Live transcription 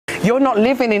You're not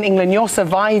living in England, you're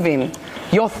surviving.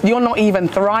 You're not even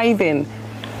thriving.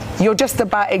 You're just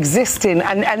about existing,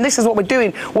 and this is what we're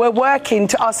doing. We're working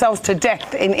to ourselves to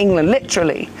death in England,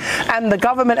 literally. And the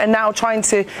government are now trying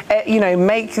to,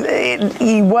 make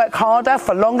you work harder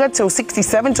for longer, till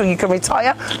 67, till you can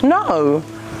retire. No.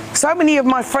 So many of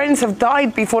my friends have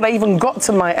died before they even got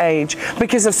to my age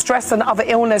because of stress and other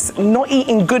illness, not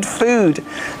eating good food,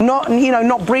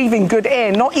 not breathing good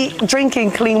air, not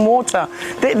drinking clean water.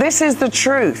 This is the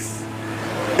truth.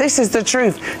 This is the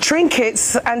truth.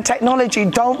 Trinkets and technology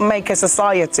don't make a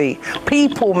society.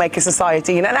 People make a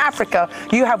society. And in Africa,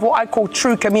 you have what I call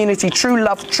true community, true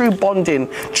love, true bonding,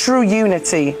 true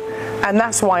unity. And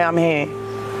that's why I'm here.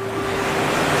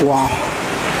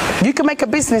 Wow. You can make a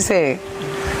business here.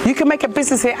 You can make a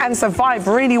business here and survive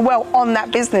really well on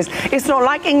that business. It's not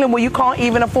like England where you can't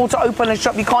even afford to open a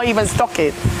shop, you can't even stock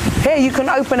it. Here you can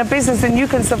open a business and you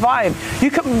can survive. You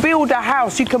can build a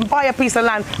house, you can buy a piece of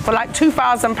land for like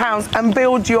 £2,000 and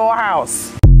build your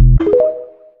house.